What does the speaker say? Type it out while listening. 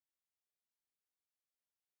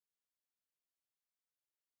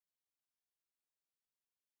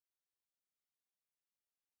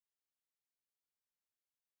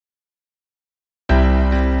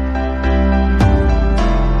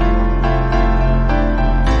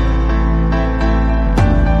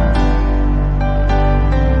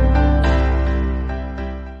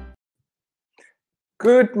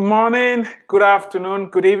Good morning, good afternoon,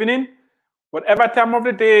 good evening. Whatever time of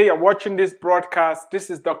the day you're watching this broadcast, this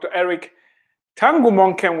is Dr. Eric Tangu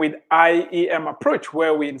Monken with IEM Approach,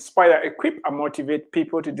 where we inspire, equip, and motivate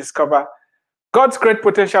people to discover God's great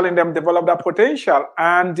potential in them, develop that potential,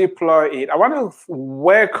 and deploy it. I want to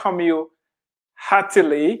welcome you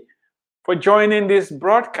heartily for joining this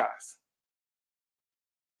broadcast.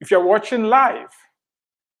 If you're watching live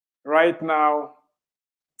right now,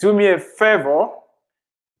 do me a favor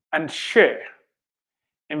and share.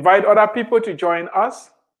 Invite other people to join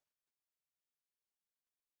us.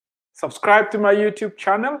 Subscribe to my YouTube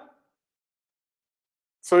channel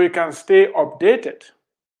so you can stay updated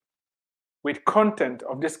with content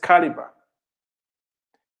of this caliber.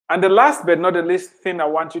 And the last but not the least thing I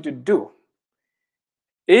want you to do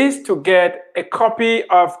is to get a copy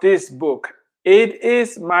of this book. It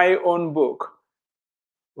is my own book.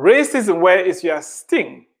 Racism, Where is Your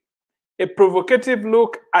Sting? A provocative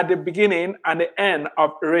look at the beginning and the end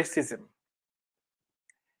of racism.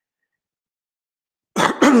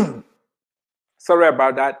 Sorry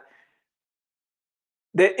about that.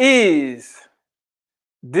 There is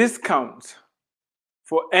discount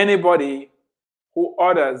for anybody who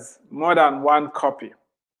orders more than one copy.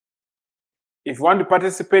 If you want to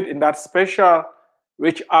participate in that special,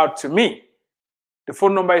 reach out to me. The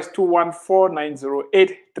phone number is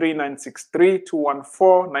 214-908-3963,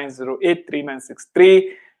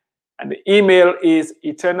 214-908-3963, and the email is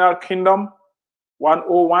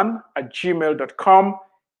eternalkingdom101@gmail.com,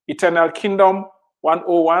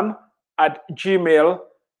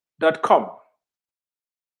 eternalkingdom101@gmail.com.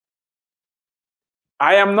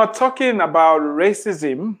 I am not talking about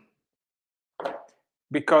racism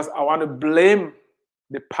because I want to blame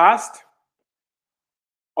the past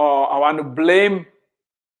or I want to blame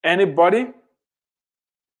anybody.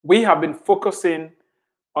 We have been focusing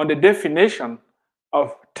on the definition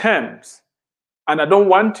of terms, and I don't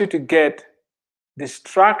want you to get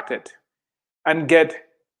distracted and get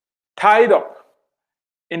tied up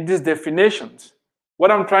in these definitions. What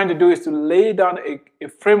I'm trying to do is to lay down a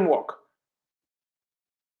framework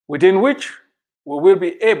within which we will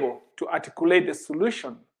be able to articulate the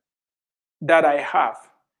solution that I have.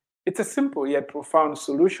 It's a simple yet profound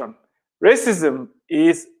solution. Racism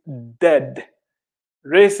is dead.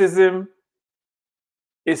 Racism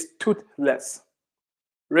is toothless.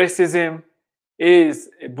 Racism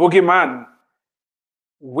is a boogeyman.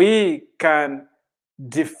 We can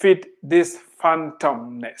defeat this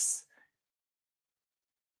phantomness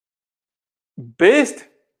based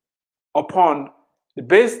upon the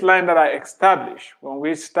baseline that I established when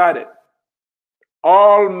we started.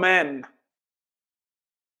 All men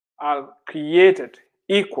are created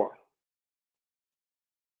equal.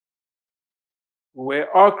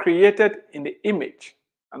 We're all created in the image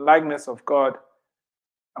and likeness of God,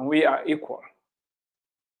 and we are equal.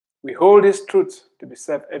 We hold this truth to be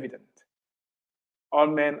self-evident. All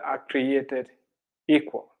men are created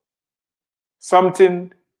equal.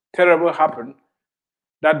 Something terrible happened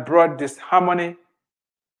that brought disharmony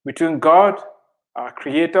between God, our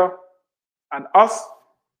Creator, and us.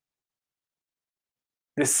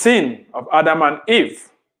 The sin of Adam and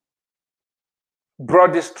Eve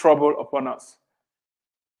brought this trouble upon us.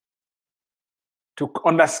 To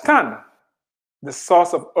understand the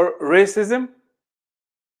source of racism,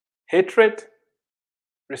 hatred,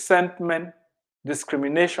 resentment,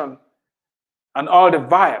 discrimination, and all the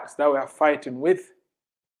vials that we are fighting with,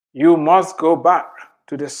 you must go back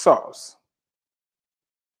to the source.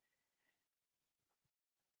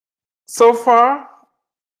 So far,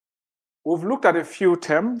 we've looked at a few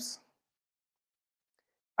terms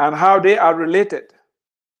and how they are related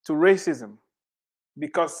to racism,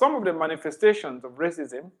 because some of the manifestations of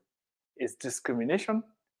racism is discrimination,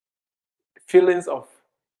 feelings of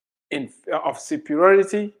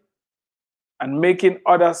superiority, and making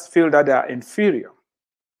others feel that they are inferior.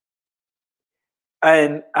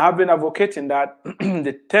 And I've been advocating that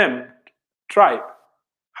the term tribe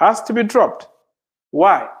has to be dropped.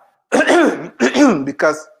 Why?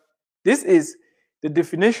 Because this is the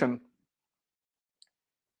definition.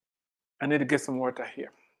 I need to get some water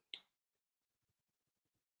here.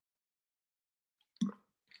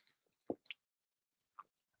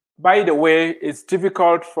 By the way, it's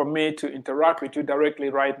difficult for me to interact with you directly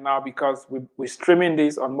right now because we're streaming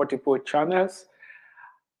this on multiple channels.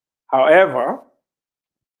 However,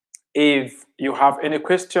 if you have any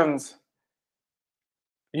questions,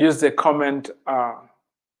 use the comment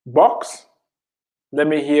box. Let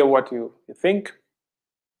me hear what you think.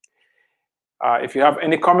 If you have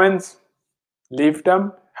any comments, leave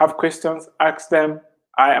them. Have questions, ask them.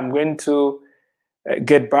 I am going to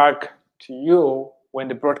get back to you when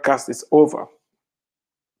the broadcast is over.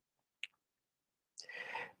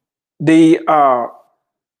 The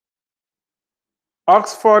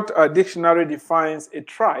Oxford Dictionary defines a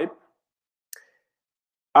tribe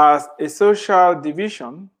as a social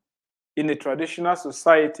division in a traditional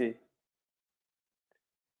society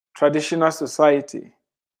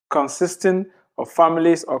consisting of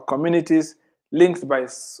families or communities linked by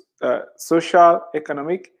social,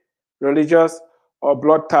 economic, religious, or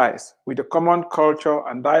blood ties with a common culture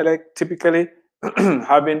and dialect, typically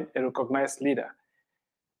having a recognized leader.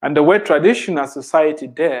 And the word traditional society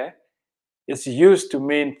there is used to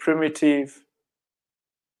mean primitive,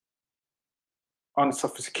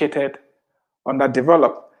 unsophisticated,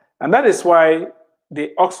 underdeveloped. And that is why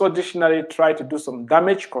the Oxford Dictionary tried to do some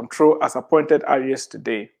damage control as appointed areas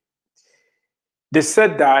today. They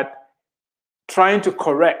said that trying to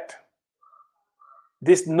correct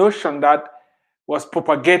this notion that was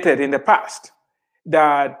propagated in the past,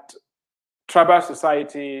 that tribal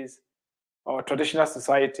societies or traditional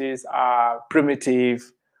societies are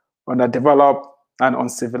primitive, underdeveloped, and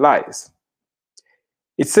uncivilized.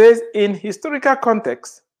 It says in historical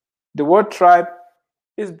context, the word tribe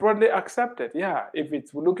is broadly accepted. Yeah, if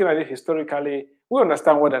it's looking at it historically, we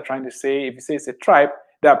understand what they're trying to say. If you say it's a tribe,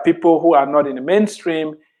 there are people who are not in the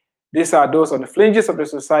mainstream. These are those on the fringes of the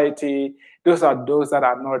society. Those are those that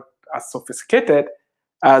are not as sophisticated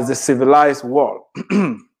as the civilized world.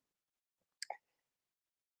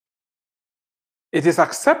 It is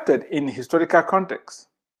accepted in historical context.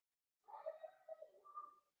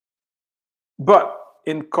 But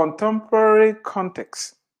in contemporary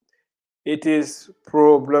context, it is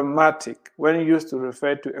problematic when used to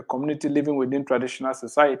refer to a community living within traditional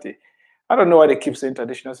society. I don't know why they keep saying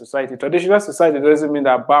traditional society. Traditional society doesn't mean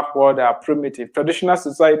they're backward, they are primitive. Traditional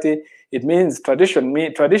society, it means traditional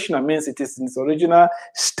means it is in its original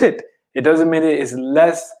state. It doesn't mean it is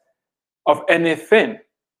less of anything.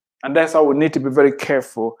 And that's why we need to be very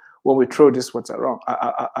careful when we throw these words along.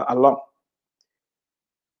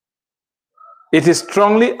 It is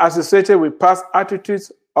strongly associated with past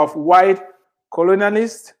attitudes of white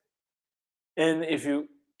colonialists. And if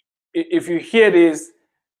you hear this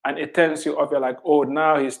and it turns you off, you're like, oh,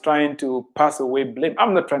 now he's trying to pass away blame.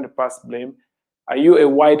 I'm not trying to pass blame. Are you a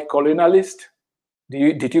white colonialist?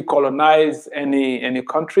 Did you colonize any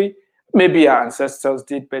country? Maybe our ancestors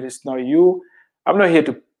did, but it's not you. I'm not here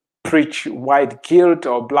to preach white guilt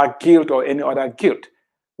or black guilt or any other guilt.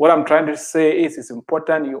 What I'm trying to say is it's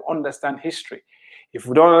important you understand history. If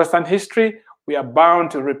we don't understand history, we are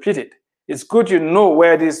bound to repeat it. It's good you know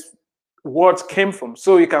where these words came from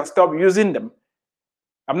so you can stop using them.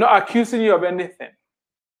 I'm not accusing you of anything.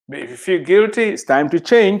 But if you feel guilty, it's time to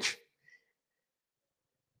change.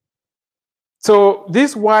 So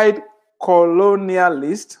this white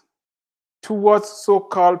colonialist towards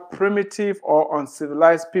so-called primitive or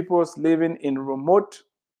uncivilized peoples living in remote.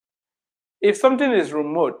 If something is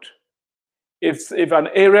remote, if an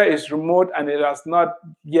area is remote and it has not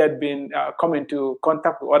yet been come into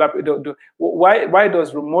contact with other people, why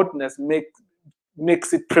does remoteness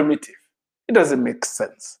makes it primitive? It doesn't make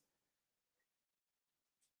sense.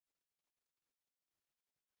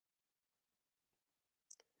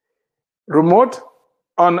 Remote,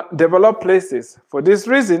 undeveloped places. For this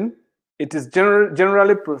reason, it is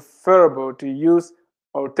generally preferable to use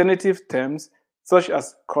alternative terms such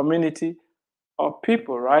as community or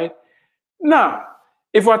people, right? Now,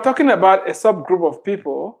 if we're talking about a subgroup of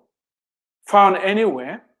people found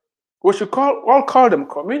anywhere, we should all call them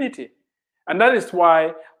community. And that is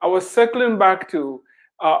why I was circling back to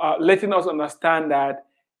letting us understand that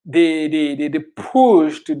the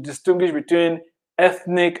push to distinguish between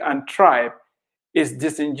ethnic and tribe is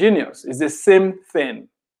disingenuous. It's the same thing.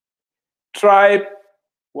 Tribe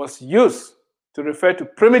was used to refer to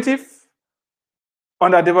primitive,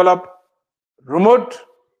 underdeveloped, remote,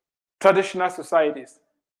 traditional societies.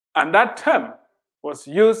 And that term was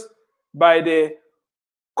used by the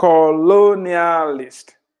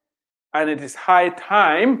colonialist. And it is high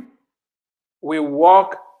time we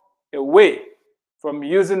walk away from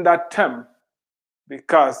using that term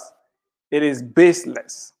because it is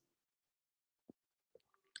baseless.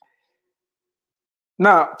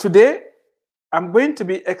 Now, today, I'm going to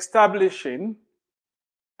be establishing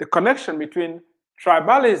the connection between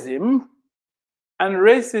tribalism and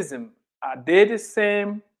racism. Are they the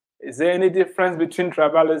same? Is there any difference between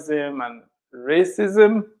tribalism and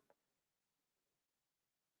racism?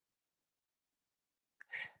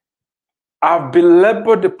 I've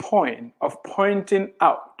belabored the point of pointing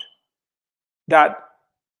out that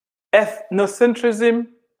ethnocentrism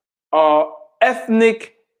or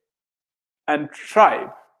ethnic and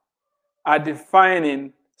tribe are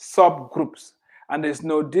defining subgroups, and there's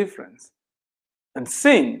no difference. And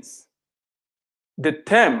since the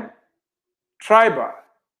term tribal,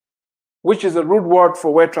 which is a root word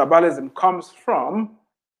for where tribalism comes from,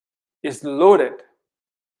 is loaded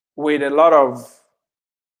with a lot of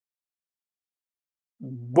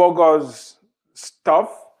bogus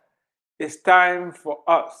stuff, it's time for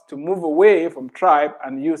us to move away from tribe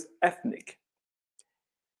and use ethnic.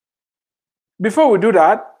 Before we do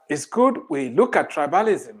that, it's good we look at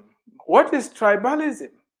tribalism. What is tribalism?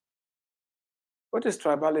 What is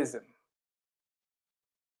tribalism?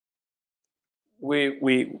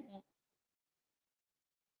 We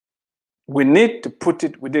need to put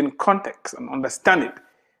it within context and understand it.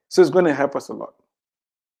 So it's going to help us a lot.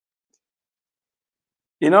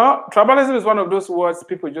 You know, tribalism is one of those words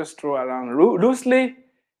people just throw around loosely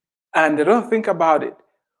and they don't think about it.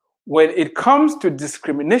 When it comes to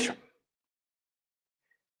discrimination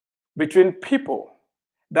between people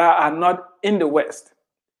that are not in the West,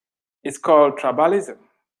 it's called tribalism.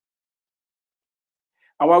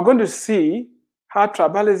 And we're going to see how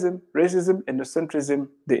tribalism, racism, ethnocentrism,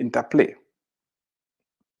 they interplay.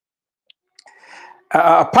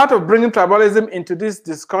 A part of bringing tribalism into this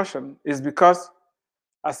discussion is because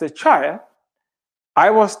as a child,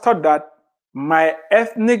 I was taught that my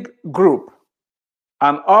ethnic group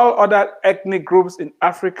and all other ethnic groups in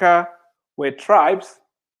Africa were tribes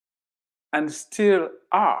and still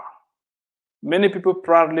are. Many people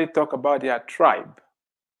proudly talk about their tribe.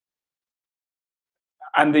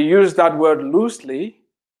 And they use that word loosely.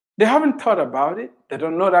 They haven't thought about it. They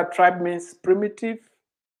don't know that tribe means primitive,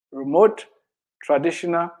 remote,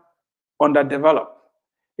 traditional, underdeveloped.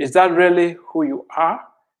 Is that really who you are?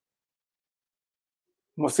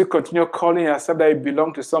 Must you continue calling yourself that you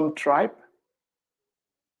belong to some tribe?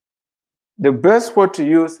 The best word to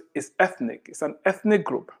use is ethnic. It's an ethnic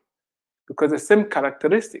group because the same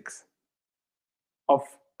characteristics of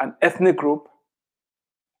an ethnic group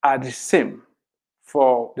are the same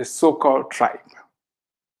for the so-called tribe.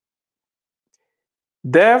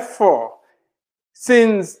 Therefore,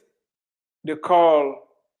 since they call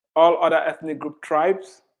all other ethnic group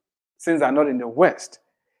tribes, since they're not in the West,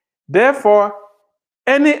 therefore,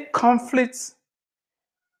 any conflicts,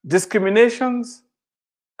 discriminations,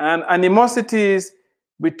 and animosities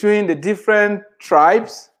between the different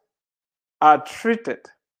tribes are treated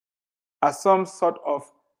as some sort of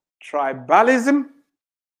tribalism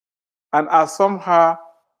and are somehow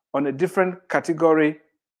on a different category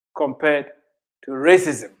compared to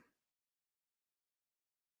racism.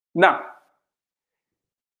 Now,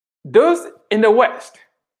 those in the West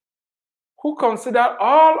who consider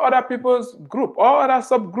all other people's group, all other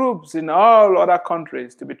subgroups in all other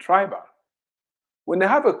countries to be tribal, when they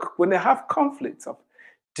have conflicts of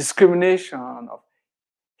discrimination, of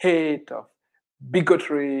hate, of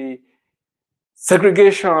bigotry,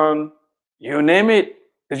 segregation, you name it,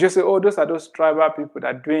 they just say, oh, those are those tribal people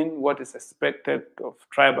that are doing what is expected of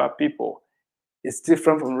tribal people. It's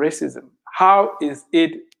different from racism. How is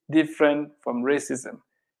it different from racism?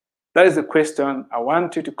 That is the question I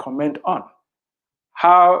want you to comment on.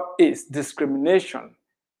 How is discrimination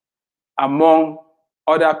among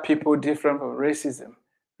other people different from racism?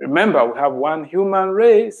 Remember, we have one human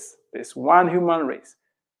race. There's one human race.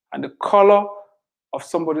 And the color of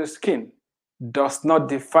somebody's skin does not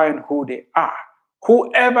define who they are.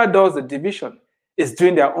 Whoever does the division is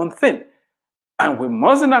doing their own thing. And we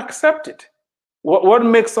mustn't accept it. What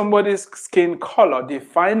makes somebody's skin color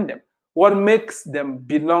define them? What makes them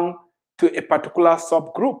belong to a particular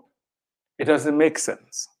subgroup? It doesn't make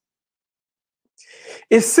sense.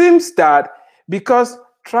 It seems that because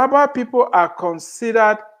tribal people are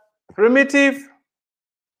considered primitive,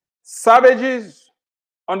 savages,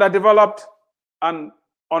 underdeveloped, and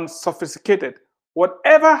unsophisticated,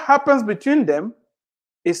 whatever happens between them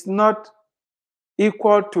is not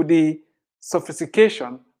equal to the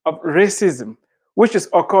sophistication of racism, which is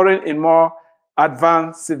occurring in more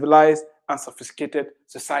advanced, civilized, and sophisticated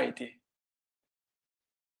society.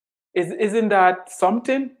 Isn't that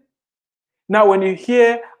something? Now, when you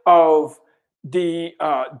hear of the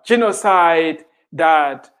genocide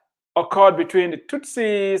that occurred between the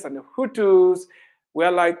Tutsis and the Hutus, we're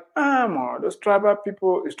like, those tribal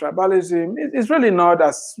people, is tribalism. It's really not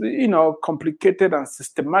as, complicated and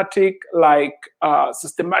systematic like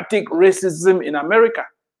systematic racism in America.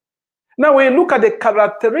 Now, when you look at the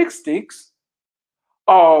characteristics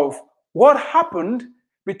of what happened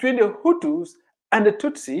between the Hutus and the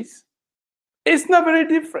Tutsis, it's not very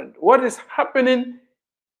different. What is happening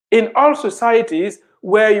in all societies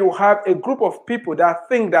where you have a group of people that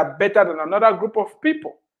think they're better than another group of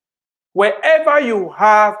people? Wherever you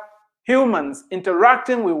have humans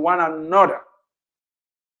interacting with one another,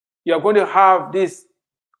 you're going to have this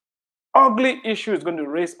ugly issue is going to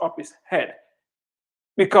raise up its head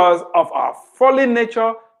because of our fallen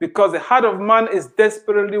nature, because the heart of man is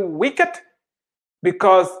desperately wicked,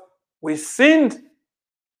 because we sinned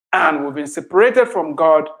and we've been separated from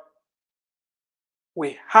God.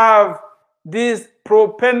 We have this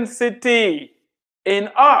propensity in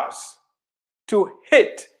us to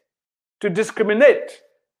hate, to discriminate,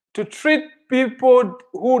 to treat people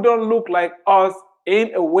who don't look like us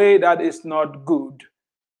in a way that is not good.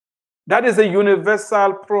 That is a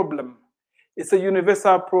universal problem. It's a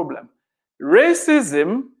universal problem.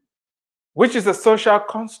 Racism, which is a social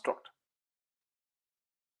construct,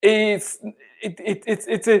 it's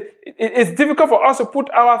difficult for us to put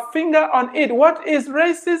our finger on it. What is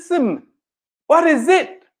racism? What is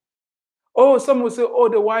it? Oh, some will say, oh,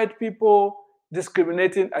 the white people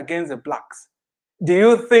discriminating against the blacks. Do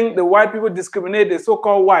you think the white people discriminate the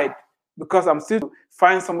so-called white? Because I'm still to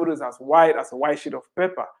find somebody who's as white as a white sheet of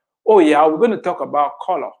paper. Oh yeah, we're going to talk about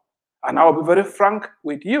color. And I'll be very frank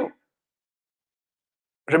with you.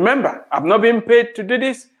 Remember, I've not been paid to do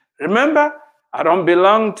this. Remember, I don't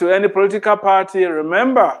belong to any political party.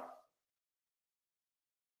 Remember,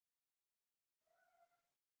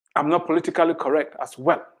 I'm not politically correct as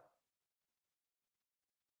well.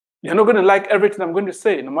 You're not going to like everything I'm going to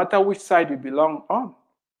say, no matter which side you belong on.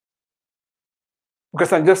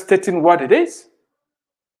 Because I'm just stating what it is.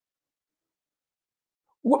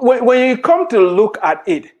 When you come to look at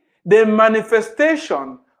it, the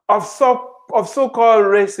manifestation of so-called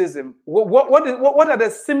racism, what are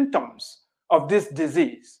the symptoms of this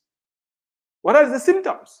disease? What are the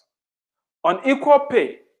symptoms? Unequal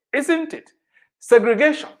pay, isn't it?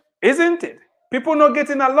 Segregation, isn't it? People not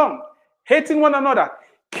getting along, hating one another,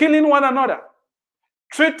 killing one another,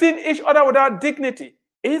 treating each other without dignity,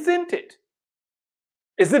 isn't it?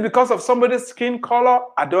 Is it because of somebody's skin color?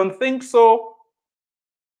 I don't think so.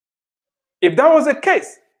 If that was the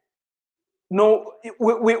case, no,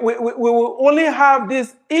 we will only have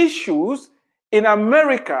these issues in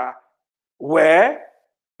America where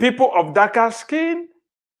people of darker skin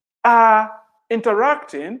are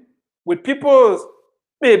interacting with people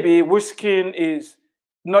maybe whose skin is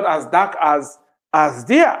not as dark as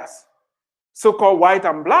theirs, so-called white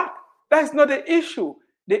and black. That's not the issue.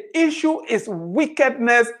 The issue is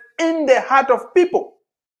wickedness in the heart of people.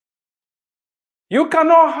 You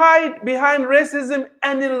cannot hide behind racism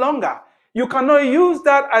any longer. You cannot use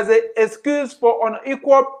that as an excuse for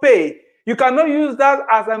unequal pay. You cannot use that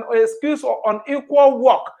as an excuse for unequal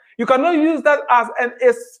work. You cannot use that as an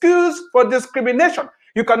excuse for discrimination.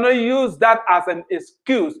 You cannot use that as an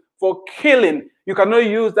excuse for killing. You cannot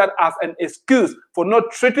use that as an excuse for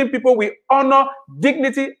not treating people with honor,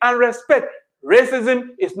 dignity, and respect. Racism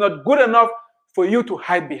is not good enough for you to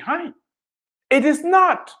hide behind. It is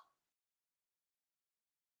not.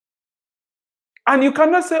 And you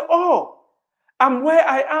cannot say, oh, I'm where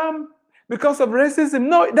I am because of racism.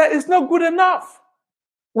 No, that is not good enough.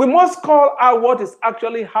 We must call out what is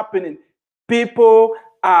actually happening. People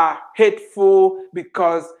are hateful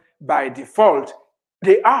because by default,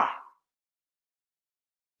 they are.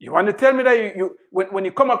 You want to tell me that when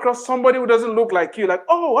you come across somebody who doesn't look like you, like,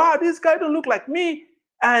 oh, wow, this guy don't look like me.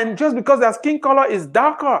 And just because their skin color is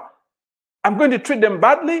darker, I'm going to treat them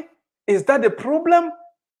badly? Is that the problem?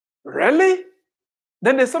 Really?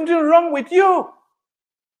 Then there's something wrong with you.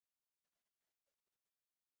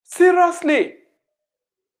 Seriously.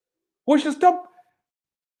 We should stop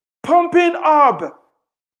pumping up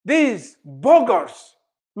these bogus,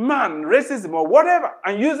 man, racism or whatever,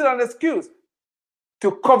 and use it as an excuse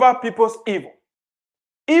to cover people's evil.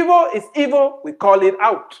 Evil is evil, we call it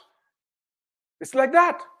out. It's like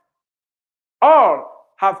that. All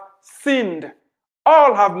have sinned.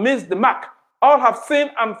 All have missed the mark. All have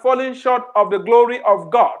sinned and fallen short of the glory of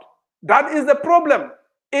God. That is the problem.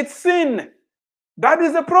 It's sin. That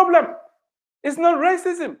is the problem. It's not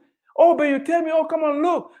racism. Oh, but you tell me, oh, come on,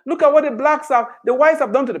 look at what the whites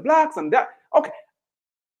have done to the blacks and that. Okay,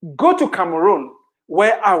 go to Cameroon,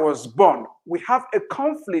 where I was born. We have a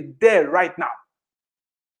conflict there right now.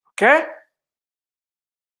 Okay?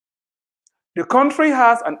 The country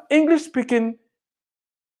has an English-speaking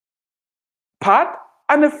part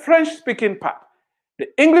and a French-speaking part. The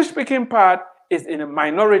English-speaking part is in a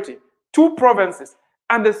minority, 2 provinces,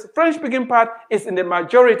 and the French-speaking part is in the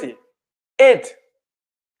majority, 8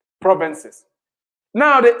 provinces.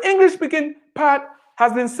 Now, the English-speaking part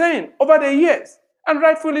has been saying over the years, and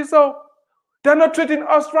rightfully so, they're not treating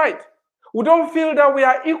us right. We don't feel that we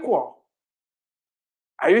are equal.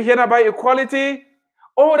 Are you hearing about equality?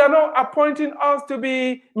 Oh, they're not appointing us to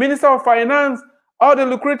be Minister of Finance. All the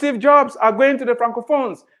lucrative jobs are going to the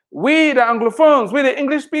Francophones. We, the Anglophones, we, the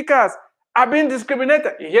English speakers, are being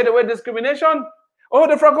discriminated. You hear the word discrimination? Oh,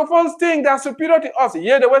 the Francophones think they're superior to us. You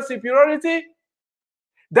hear the word superiority?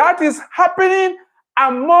 That is happening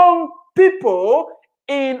among people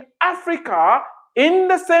in Africa in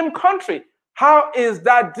the same country. How is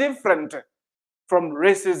that different from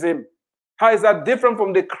racism? How is that different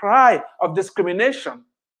from the cry of discrimination,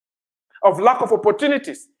 of lack of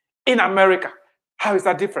opportunities in America? How is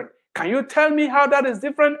that different? Can you tell me how that is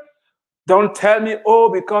different? Don't tell me, oh,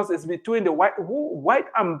 because it's between the white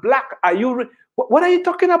and black. What are you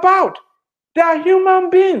talking about? They are human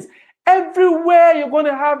beings. Everywhere you're going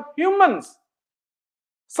to have humans.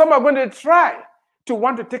 Some are going to try to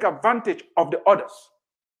want to take advantage of the others.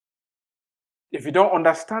 If you don't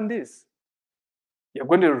understand this, you're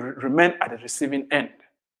going to remain at the receiving end.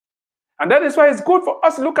 And that is why it's good for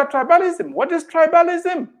us to look at tribalism. What is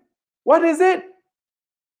tribalism? What is it?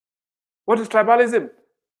 What is tribalism?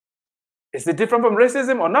 Is it different from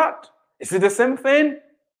racism or not? Is it the same thing?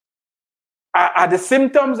 Are the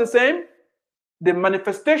symptoms the same? The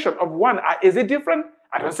manifestation of one, is it different?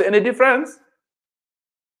 I don't see any difference.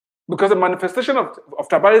 Because the manifestation of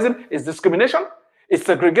tribalism is discrimination, it's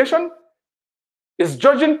segregation, it's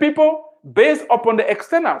judging people based upon the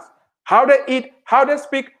externals, how they eat, how they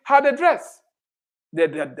speak, how they dress. They're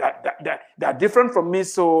different from me,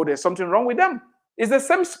 so there's something wrong with them. It's the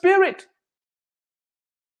same spirit.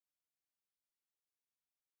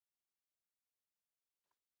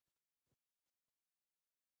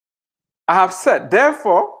 I have said,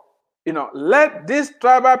 therefore, let these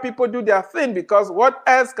tribal people do their thing, because what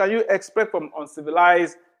else can you expect from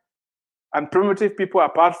uncivilized and primitive people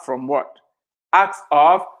apart from what? Acts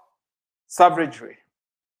of savagery.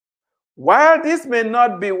 While this may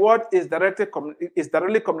not be what is directly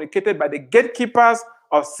communicated by the gatekeepers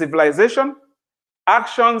of civilization,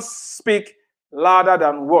 actions speak louder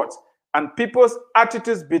than words, and people's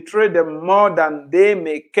attitudes betray them more than they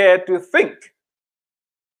may care to think.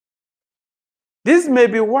 This may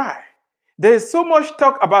be why there is so much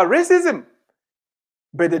talk about racism,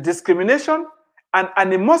 but the discrimination and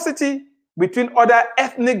animosity between other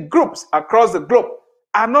ethnic groups across the globe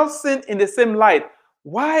are not seen in the same light.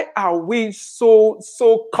 Why are we so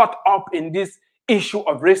caught up in this issue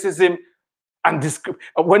of racism and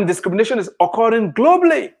when discrimination is occurring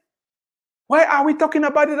globally? Why are we talking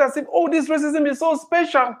about it as if, oh, this racism is so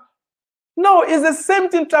special? No, it's the same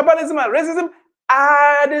thing. Tribalism and racism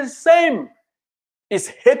are the same. It's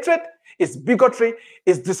hatred, it's bigotry,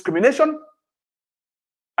 it's discrimination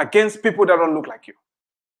against people that don't look like you.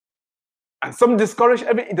 And some discourage,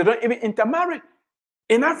 they don't even intermarry.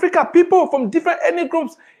 In Africa, people from different ethnic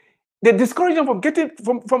groups, they discourage them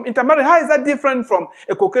from intermarrying. How is that different from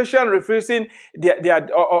a Caucasian refusing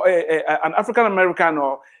an African American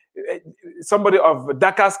or somebody of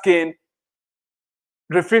darker skin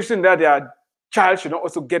refusing that their child should not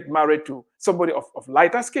also get married to somebody of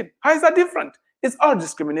lighter skin? How is that different? It's all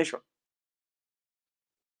discrimination.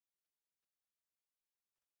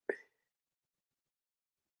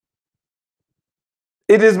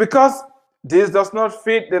 It is because this does not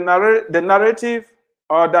fit the narrative,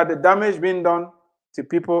 or that the damage being done to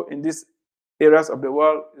people in these areas of the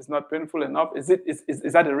world is not painful enough. Is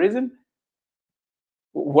that the reason?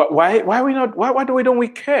 Why don't we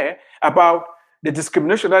care about the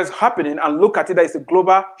discrimination that is happening and look at it as a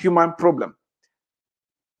global human problem?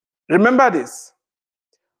 Remember this.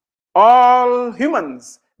 All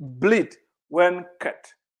humans bleed when cut.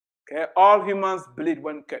 Okay? All humans bleed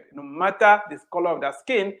when cut. No matter the color of their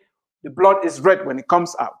skin, the blood is red when it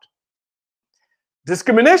comes out.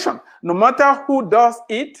 Discrimination, no matter who does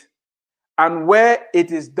it and where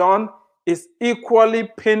it is done, is equally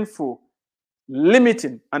painful,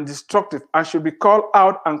 limiting, and destructive, and should be called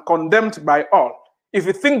out and condemned by all. If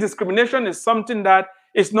you think discrimination is something that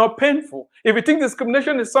is not painful, if you think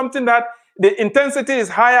discrimination is something that the intensity is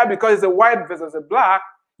higher because it's a white versus a black,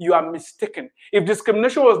 you are mistaken. If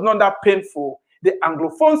discrimination was not that painful, the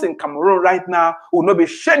Anglophones in Cameroon right now will not be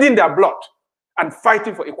shedding their blood and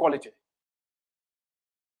fighting for equality.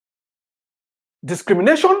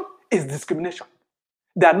 Discrimination is discrimination.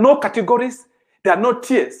 There are no categories, there are no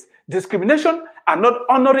tiers. Discrimination and not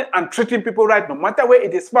honoring and treating people right, no matter where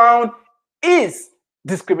it is found, is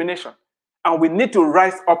discrimination. And we need to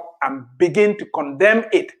rise up and begin to condemn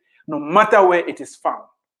it, no matter where it is found.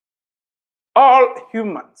 All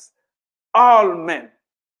humans, all men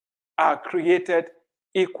are created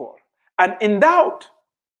equal and endowed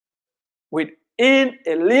with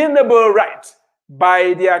inalienable rights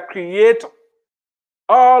by their Creator.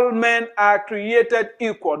 All men are created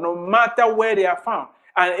equal, no matter where they are found.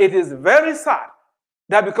 And it is very sad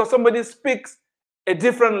that because somebody speaks a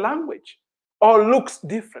different language or looks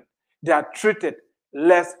different, they are treated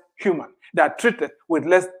less human. They are treated with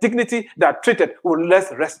less dignity. They are treated with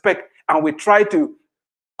less respect. And we try to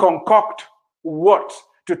concoct words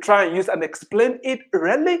to try and use and explain it.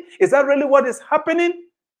 Really? Is that really what is happening?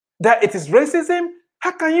 That it is racism?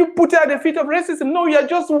 How can you put it at the feet of racism? No, you are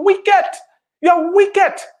just wicked. You are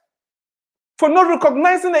wicked for not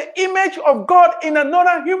recognizing the image of God in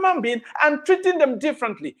another human being and treating them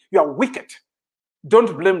differently. You are wicked.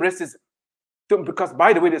 Don't blame racism. Because,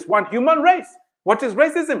 by the way, there's one human race. What is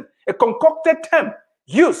racism? A concocted term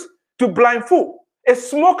used to blindfold, a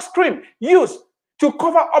smoke screen used to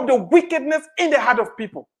cover up the wickedness in the heart of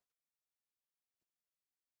people.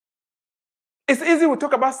 It's easy to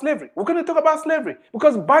talk about slavery. We're going to talk about slavery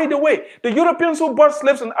because, by the way, the Europeans who bought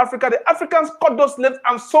slaves in Africa, the Africans caught those slaves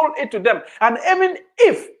and sold it to them. And even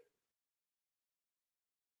if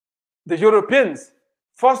the Europeans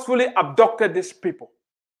forcefully abducted these people,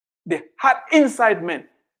 they had inside men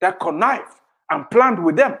that connived and planned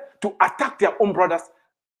with them to attack their own brothers,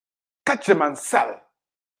 catch them and sell.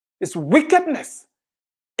 It's wickedness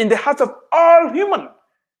in the hearts of all human.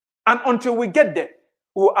 And until we get there,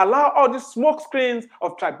 we will allow all these smoke screens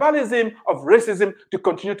of tribalism, of racism to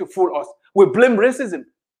continue to fool us. We blame racism.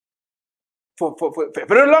 For a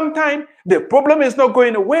very long time, the problem is not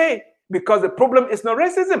going away because the problem is not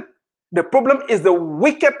racism. The problem is the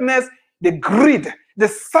wickedness, the greed, the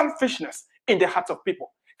selfishness in the hearts of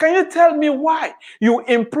people. Can you tell me why you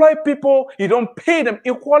employ people, you don't pay them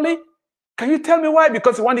equally? Can you tell me why?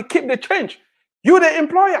 Because you want to keep the change. You, the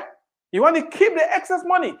employer, you want to keep the excess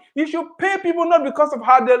money. You should pay people not because of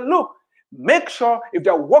how they look. Make sure if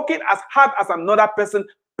they're working as hard as another person,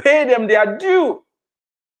 pay them their due.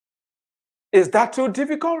 Is that too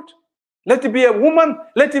difficult? Let it be a woman,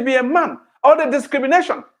 let it be a man. All the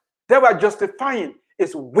discrimination they were justifying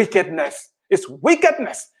is wickedness. It's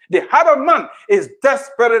wickedness. The heart of man is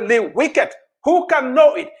desperately wicked. Who can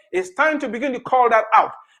know it? It's time to begin to call that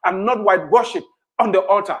out and not whitewash it on the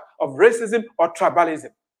altar of racism or tribalism.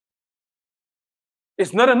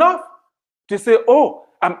 It's not enough to say, oh,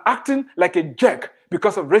 I'm acting like a jerk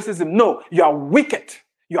because of racism. No, you are wicked.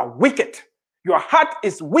 You are wicked. Your heart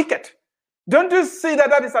is wicked. Don't you see that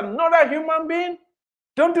that is another human being?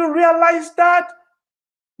 Don't you realize that?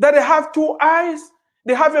 That they have two eyes?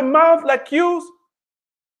 They have a mouth like yours?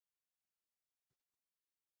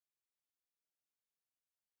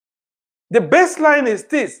 The baseline is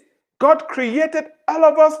this. God created all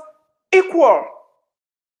of us equal.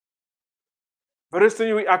 Very soon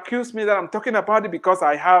you will accuse me that I'm talking about it because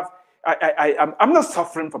I'm not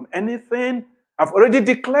suffering from anything. I've already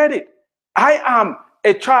declared it. I am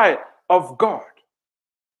a child of God.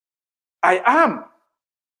 I am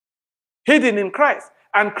hidden in Christ,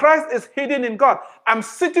 and Christ is hidden in God. I'm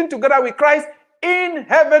sitting together with Christ in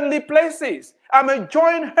heavenly places. I'm a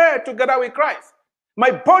joint heir together with Christ.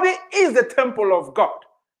 My body is the temple of God.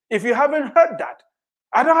 If you haven't heard that,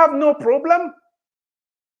 I don't have no problem.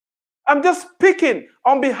 I'm just speaking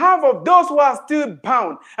on behalf of those who are still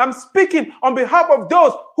bound. I'm speaking on behalf of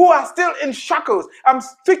those who are still in shackles. I'm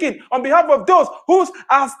speaking on behalf of those who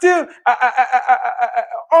are still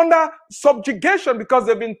under subjugation because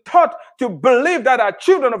they've been taught to believe that are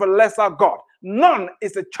children of a lesser God. None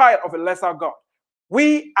is a child of a lesser God.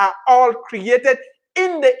 We are all created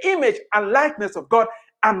in the image and likeness of God,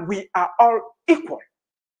 and we are all equal.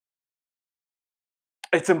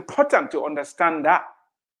 It's important to understand that.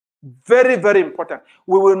 Very, very important.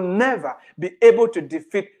 We will never be able to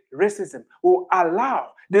defeat racism. We will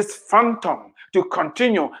allow this phantom to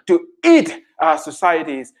continue to eat our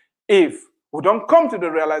societies if we don't come to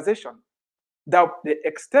the realization that the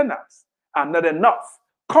externals are not enough.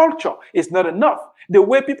 Culture is not enough. The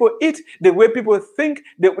way people eat, the way people think,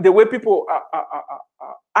 the way people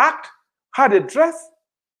act, how they dress,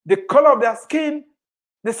 the color of their skin,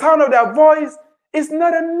 the sound of their voice is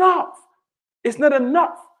not enough. It's not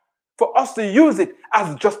enough for us to use it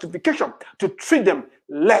as justification to treat them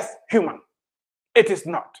less human. It is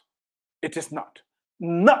not. It is not.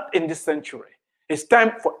 Not in this century. It's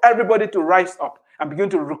time for everybody to rise up and begin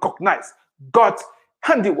to recognize God's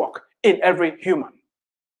handiwork in every human.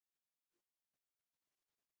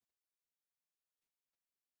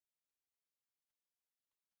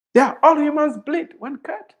 Yeah, all humans bleed when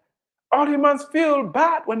cut. All humans feel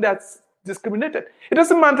bad when they're discriminated. It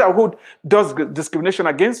doesn't matter who does discrimination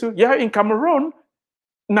against you. Yeah, in Cameroon,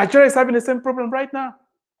 Nigeria is having the same problem right now.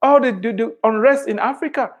 All the unrest in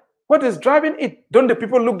Africa, what is driving it? Don't the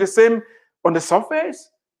people look the same on the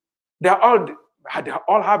surface? They're all They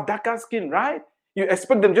all have darker skin, right? You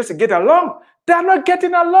expect them just to get along. They're not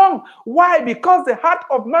getting along. Why? Because the heart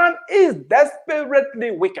of man is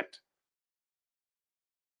desperately wicked.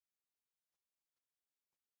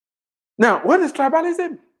 Now, what is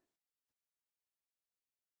tribalism?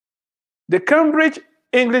 The Cambridge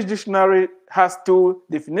English Dictionary has two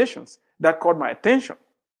definitions that caught my attention.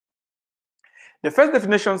 The first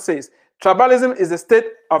definition says, tribalism is a state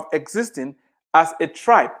of existing as a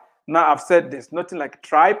tribe. Now, I've said there's nothing like a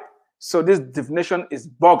tribe, so this definition is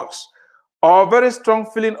bogus. Or a very strong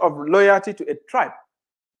feeling of loyalty to a tribe.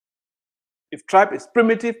 If tribe is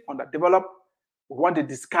primitive, underdeveloped, we want to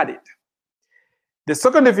discard it. The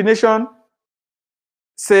second definition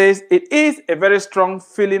says it is a very strong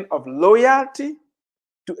feeling of loyalty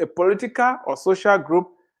to a political or social group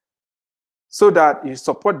so that you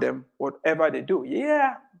support them whatever they do.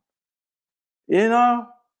 Yeah, you know,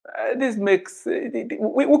 this makes,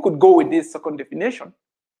 we could go with this second definition.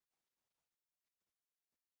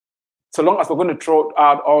 So long as we're going to throw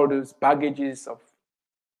out all those baggages of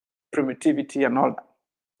primitivity and all that.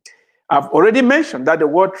 I've already mentioned that the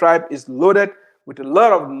word tribe is loaded with a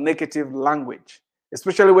lot of negative language,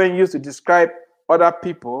 especially when used to describe other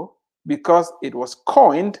people because it was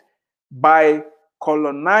coined by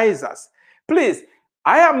colonizers. Please,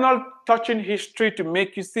 I am not touching history to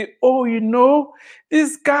make you say, oh, you know,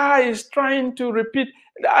 this guy is trying to repeat.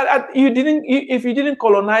 If you didn't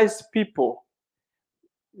colonize people,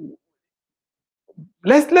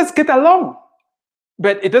 let's get along.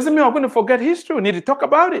 But it doesn't mean I'm going to forget history. We need to talk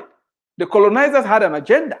about it. The colonizers had an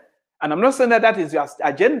agenda. And I'm not saying that is your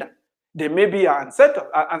agenda. They may be our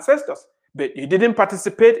ancestors, but you didn't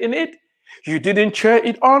participate in it. You didn't cheer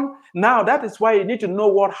it on. Now, that is why you need to know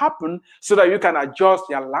what happened so that you can adjust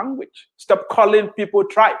your language. Stop calling people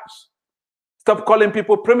tribes. Stop calling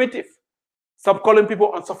people primitive. Stop calling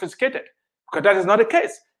people unsophisticated, because that is not the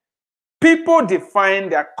case. People define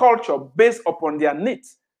their culture based upon their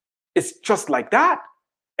needs. It's just like that.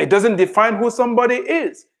 It doesn't define who somebody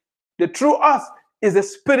is. The true us is the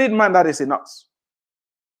spirit man that is in us.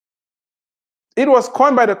 It was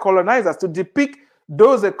coined by the colonizers to depict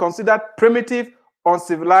those they considered primitive,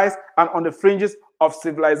 uncivilized, and on the fringes of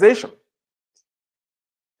civilization.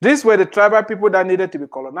 These were the tribal people that needed to be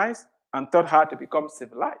colonized and taught how to become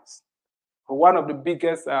civilized. One of the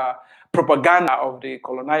biggest propaganda of the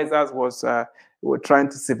colonizers was were trying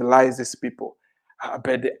to civilize these people.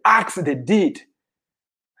 But the acts they did,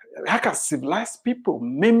 how can civilize people,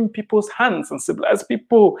 maim people's hands and civilize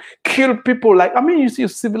people, kill people? Like, I mean, you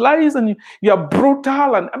civilize and you are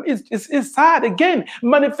brutal, and I mean, it's sad. Again,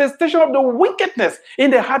 manifestation of the wickedness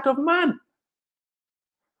in the heart of man.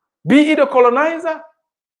 Be it a colonizer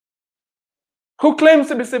who claims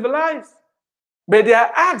to be civilized, but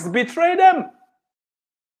their acts betray them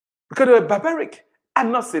because they were barbaric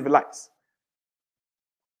and not civilized.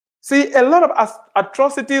 See, a lot of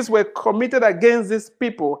atrocities were committed against these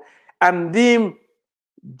people and deemed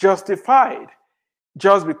justified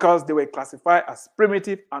just because they were classified as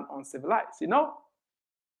primitive and uncivilized, you know?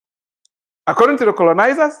 According to the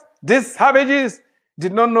colonizers, these savages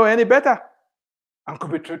did not know any better and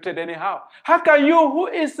could be treated anyhow. How can you, who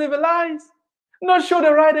is civilized, not show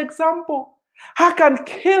the right example? How can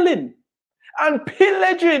killing and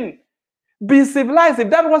pillaging be civilized?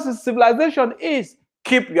 If that was what civilization is,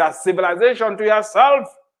 keep your civilization to yourself.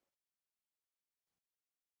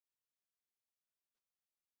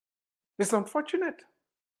 It's unfortunate.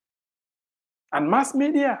 And mass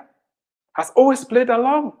media has always played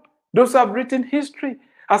along. Those who have written history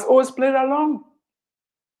has always played along.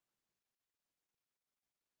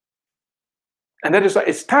 And that is why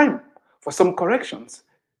it's time for some corrections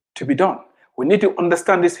to be done. We need to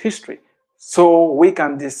understand this history so we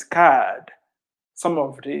can discard some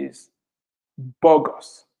of these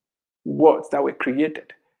bogus words that were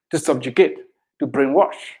created to subjugate, to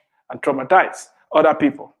brainwash, and traumatize other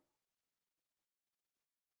people.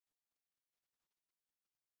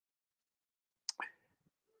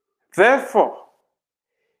 Therefore,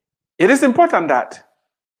 it is important that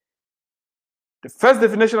the first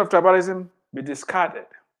definition of tribalism be discarded,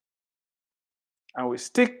 and we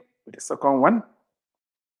stick with the second one,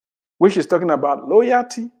 which is talking about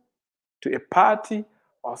loyalty to a party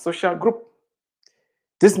or social group.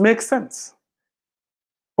 This makes sense,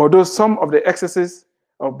 although some of the excesses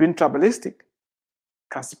of being tribalistic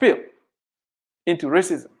can spill into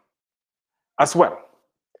racism as well.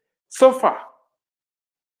 So far,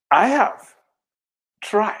 I have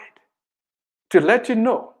tried to let you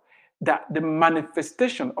know that the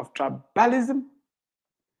manifestation of tribalism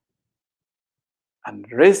and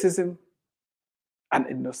racism and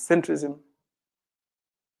ethnocentrism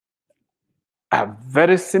are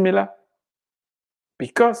very similar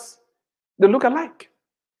because they look alike.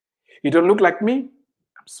 You don't look like me,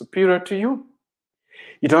 I'm superior to you.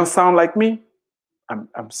 You don't sound like me,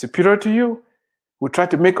 I'm superior to you. We try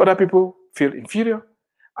to make other people feel inferior,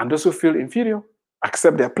 and those who feel inferior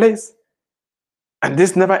accept their place. And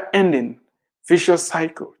this never ending vicious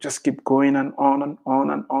cycle just keep going and on and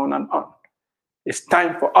on and on and on. It's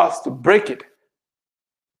time for us to break it.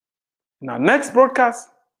 In our next broadcast,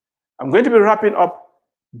 I'm going to be wrapping up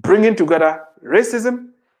bringing together racism,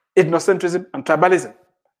 ethnocentrism, and tribalism.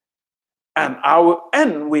 And I will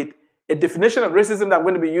end with a definition of racism that I'm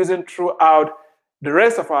going to be using throughout the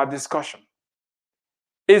rest of our discussion.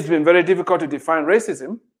 It's been very difficult to define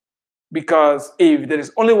racism because if there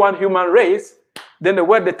is only one human race, then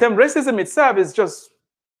the term racism itself is just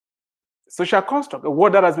a social construct, a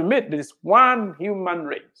word that has been made. There is one human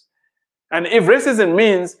race. And if racism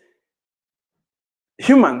means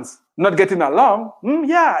humans not getting along,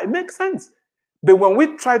 yeah, it makes sense. But when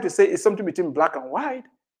we try to say it's something between black and white,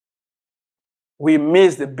 we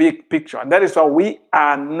miss the big picture. And that is why we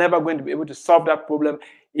are never going to be able to solve that problem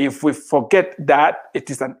if we forget that it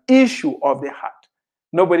is an issue of the heart.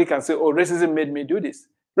 Nobody can say, oh, racism made me do this.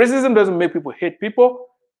 Racism doesn't make people hate people.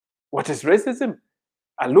 What is racism?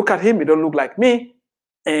 I look at him, he don't look like me,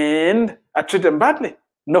 and I treat him badly.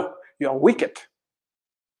 No, you are wicked.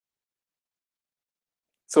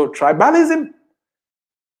 So tribalism,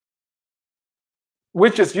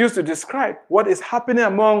 which is used to describe what is happening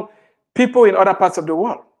among people in other parts of the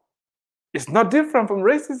world, it's not different from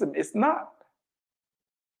racism. It's not.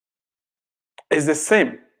 It's the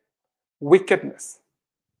same wickedness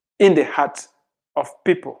in the heart of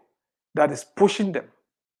people that is pushing them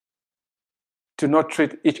to not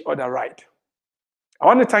treat each other right. I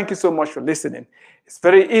want to thank you so much for listening. It's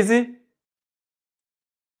very easy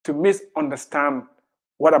to misunderstand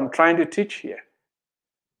what I'm trying to teach here.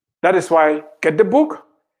 That is why get the book,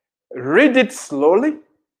 read it slowly,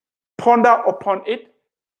 ponder upon it,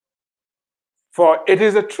 for it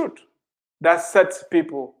is the truth that sets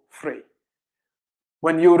people free.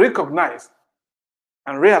 When you recognize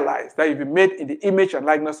and realize that you've been made in the image and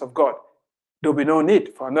likeness of God, there'll be no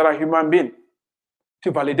need for another human being to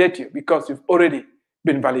validate you because you've already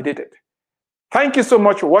been validated. Thank you so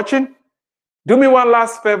much for watching. Do me one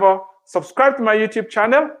last favor, subscribe to my YouTube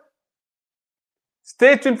channel.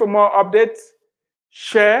 Stay tuned for more updates,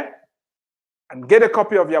 share, and get a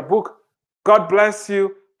copy of your book. God bless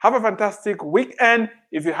you. Have a fantastic weekend.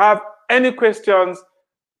 If you have any questions,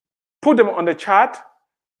 put them on the chat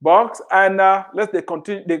box and let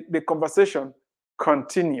the conversation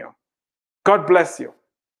continue. God bless you.